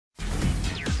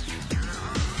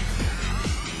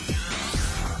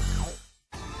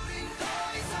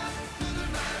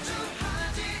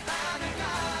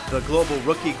The global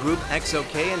rookie group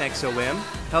EXO-K and EXO-M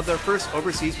held their first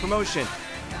overseas promotion.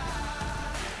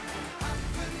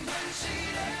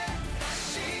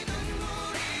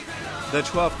 The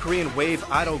 12 Korean wave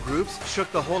idol groups shook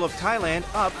the whole of Thailand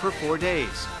up for 4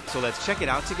 days. So let's check it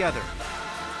out together.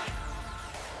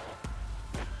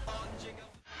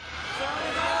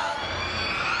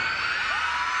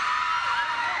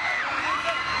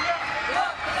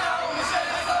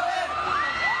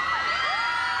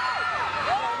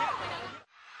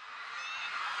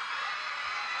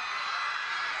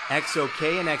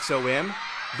 EXO-K and EXO-M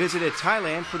visited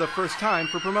Thailand for the first time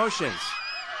for promotions.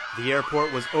 The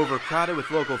airport was overcrowded with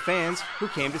local fans who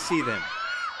came to see them.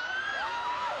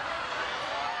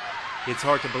 It's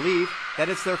hard to believe that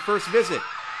it's their first visit,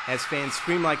 as fans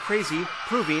scream like crazy,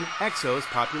 proving EXO's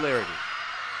popularity.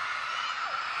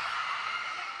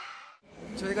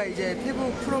 저희가 이제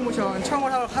태국 프로모션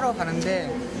처음으로 하러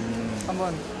가는데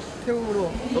한번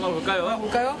태국으로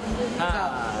돌아볼까요?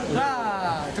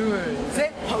 하나, 둘,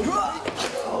 셋.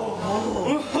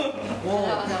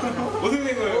 어떻게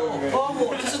된 거예요?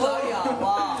 무슨 말이야?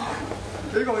 와.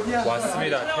 여기가 어디야?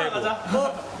 왔습니다.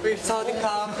 태국.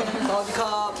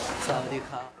 사와디캅.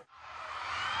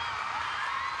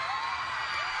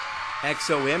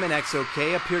 EXO-M and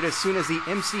EXO-K appeared as soon as the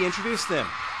MC introduced them.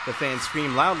 The fans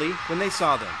screamed loudly when they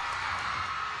saw them.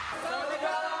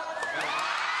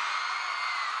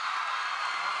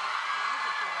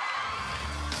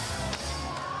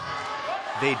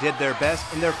 They did their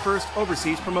best in their first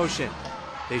overseas promotion.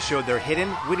 They showed their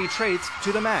hidden, witty traits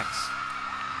to the max.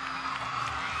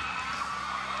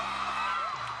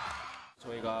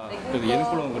 저희가 그래도 예능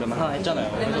프로그램을 하나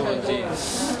했잖아요. 그래서 그런지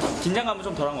긴장감은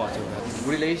좀 덜한 것 같아요.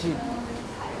 우리 레이시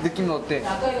느낌 어때?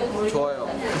 좋아요.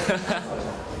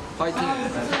 파이팅.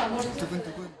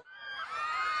 두근두근.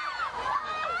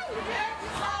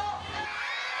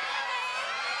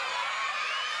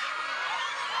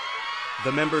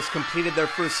 The members completed their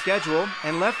first schedule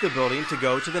and left the building to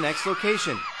go to the next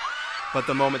location. But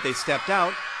the moment they stepped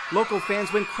out, local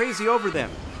fans went crazy over them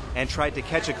and tried to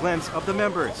catch a glimpse of the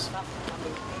members.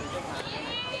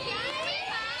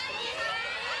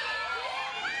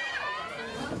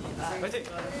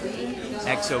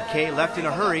 EXO-K left in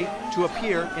a hurry to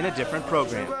appear in a different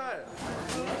program.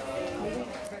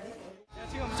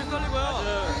 지금 엄청 떨리고요.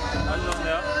 아주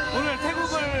좋네요. 오늘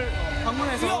태국을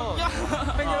방문해서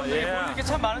팬여러분들이 보여드릴 게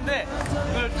참 많은데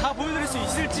이걸 다 보여드릴 수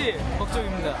있을지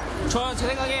걱정입니다. 저는 제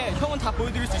생각에 형은 다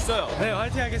보여드릴 수 있어요. 네,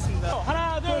 화이팅 하겠습니다.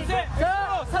 하나, 둘, 셋!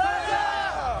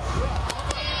 사랑합니다!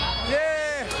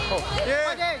 예!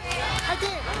 화이팅!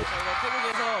 저희가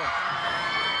태국에서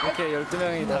이렇게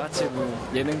 12명이 다 같이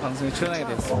예능 방송에 출연하게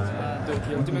됐습니다. 또 이렇게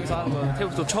 12명이서 하는 건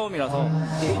태국도 처음이라서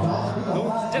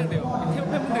너무 긴장돼요. 태국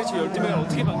팬분들이 저 12명을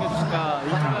어떻게 반겨주실까.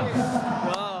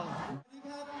 와.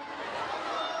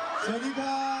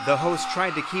 The host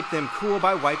tried to keep them cool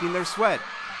by wiping their sweat.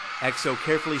 EXO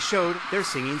carefully showed their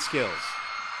singing skills.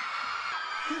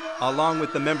 Along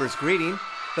with the members' greeting,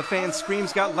 the fans'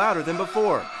 screams got louder than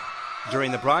before.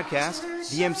 During the broadcast,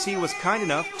 the MC was kind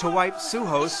enough to wipe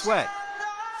Suho's sweat.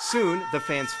 Soon, the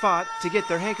fans fought to get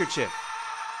their handkerchief.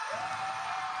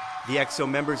 The EXO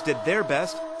members did their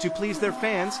best to please their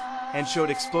fans and showed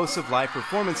explosive live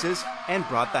performances and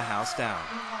brought the house down.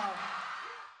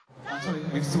 저희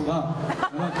엑소가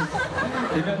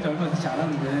데뷔한 지 얼마 되지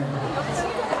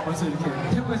않았는데 벌써 이렇게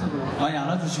태국에서도 많이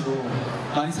알아주시고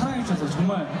많이 사랑해주셔서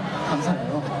정말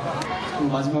감사해요.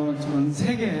 그리고 마지막으로 전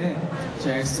세계에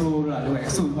제 엑소를 알리고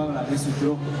엑소 음악을 알릴 수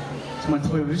있도록 정말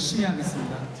더 열심히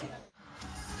하겠습니다.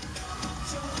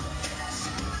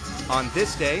 On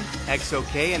this day,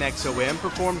 EXO-K and EXO-M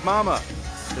performed Mama,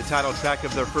 the title track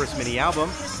of their first mini-album,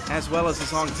 as well as the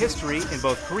song History in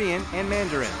both Korean and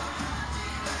Mandarin.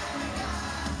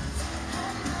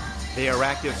 They are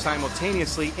active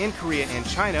simultaneously in Korea and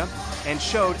China and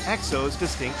showed EXO's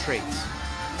distinct traits.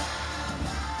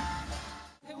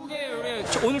 태국에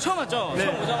오늘 처음 왔죠? 네.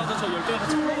 처음 오자마자 저 12명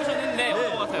같이 프로모션 했는데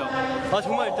어떤 것 같아요?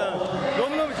 정말 일단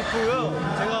너무너무 기쁘고요.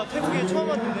 제가 태국에 처음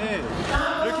왔는데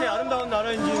이렇게 아름다운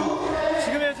나라인지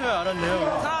지금에서야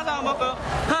알았네요. 사랑하자 한번 할까요?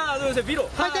 하나, 둘, 셋, 위로!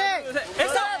 파이팅! 하나, 둘, 셋,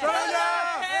 엑소! 사랑하자!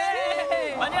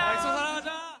 안녕! 엑소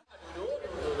사랑하자!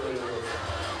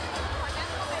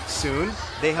 Soon,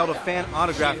 they held a fan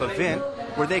autograph event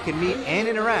where they could meet and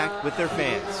interact with their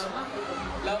fans.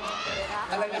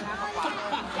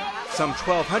 Some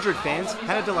 1,200 fans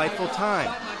had a delightful time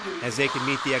as they could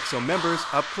meet the EXO members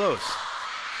up close.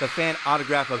 The fan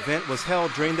autograph event was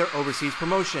held during their overseas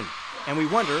promotion, and we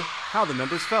wonder how the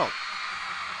members felt.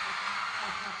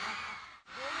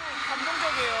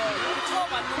 감동적이에요.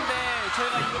 처음 왔는데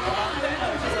저희가 이렇게 마음대로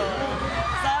해주셔서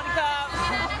사랑합니다.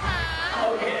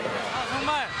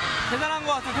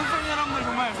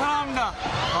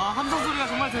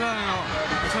 대단해요.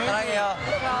 사랑해요.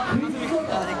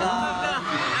 감사합니다.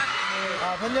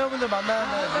 팬 여러분들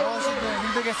만나는 무엇이든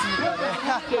힘들겠습니다. 네.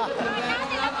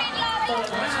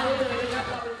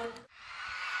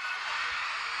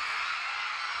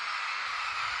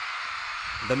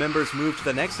 The members moved to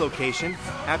the next location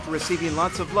after receiving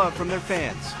lots of love from their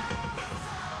fans.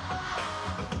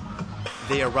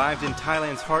 They arrived in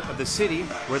Thailand's heart of the city,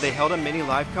 where they held a mini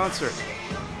live concert.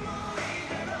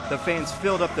 The fans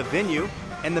filled up the venue,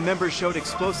 and the members showed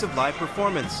explosive live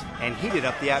performance and heated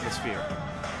up the atmosphere.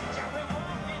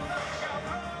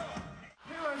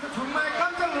 정말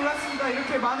깜짝 놀랐습니다.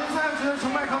 이렇게 많은 사랑 주셔서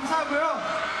정말 감사하고요.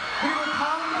 그리고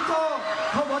다음부터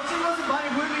더 멋진 모습 많이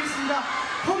보여드리겠습니다.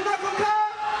 콩닥콩닥!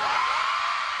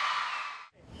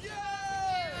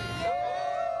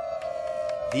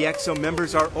 The EXO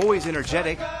members are always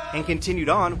energetic and continued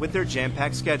on with their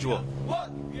jam-packed schedule.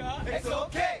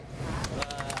 EXO-K.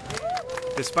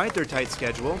 Despite their tight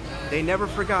schedule, they never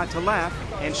forgot to laugh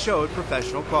and showed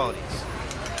professional qualities.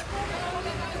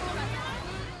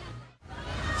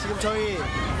 지금 저희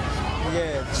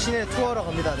이게 시내 투어로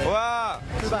갑니다. 네. 와,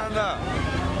 신난다.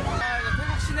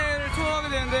 태국 시내를 투어하게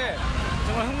되는데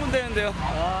정말 흥분되는데요.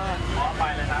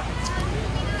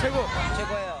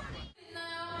 최고예요.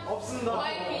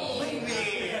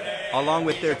 Along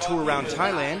with their tour around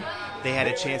Thailand, they had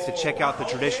a chance to check out the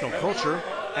traditional culture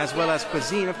as well as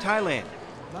cuisine of Thailand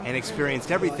and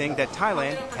experienced everything that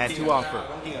Thailand had to offer.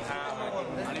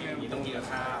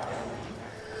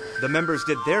 The members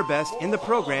did their best in the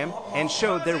program and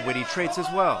showed their witty traits as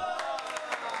well.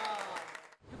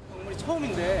 우리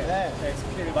처음인데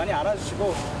EXO-K를 많이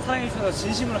알아주시고 사랑해주셔서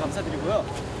진심으로 감사드리고요.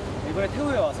 이번에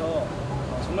태국에 와서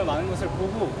정말 많은 것을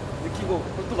보고 느끼고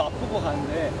또 맛보고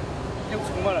가는데 태국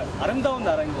정말 아름다운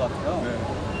나라인 것 같아요.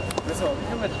 그래서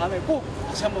태국에 다음에 꼭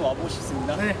다시 한번 와보고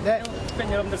싶습니다. 태국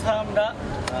팬 여러분들 사랑합니다.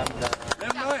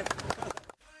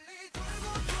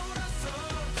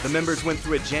 The members went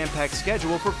through a jam-packed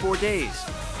schedule for 4 days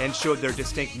and showed their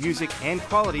distinct music and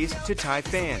qualities to Thai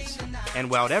fans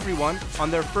and wowed everyone on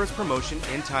their first promotion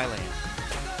in Thailand.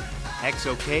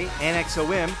 EXO-K and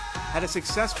EXO-M had a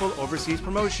successful overseas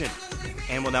promotion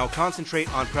and will now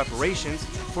concentrate on preparations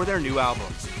for their new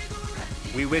album.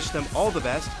 We wish them all the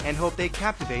best and hope they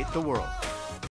captivate the world.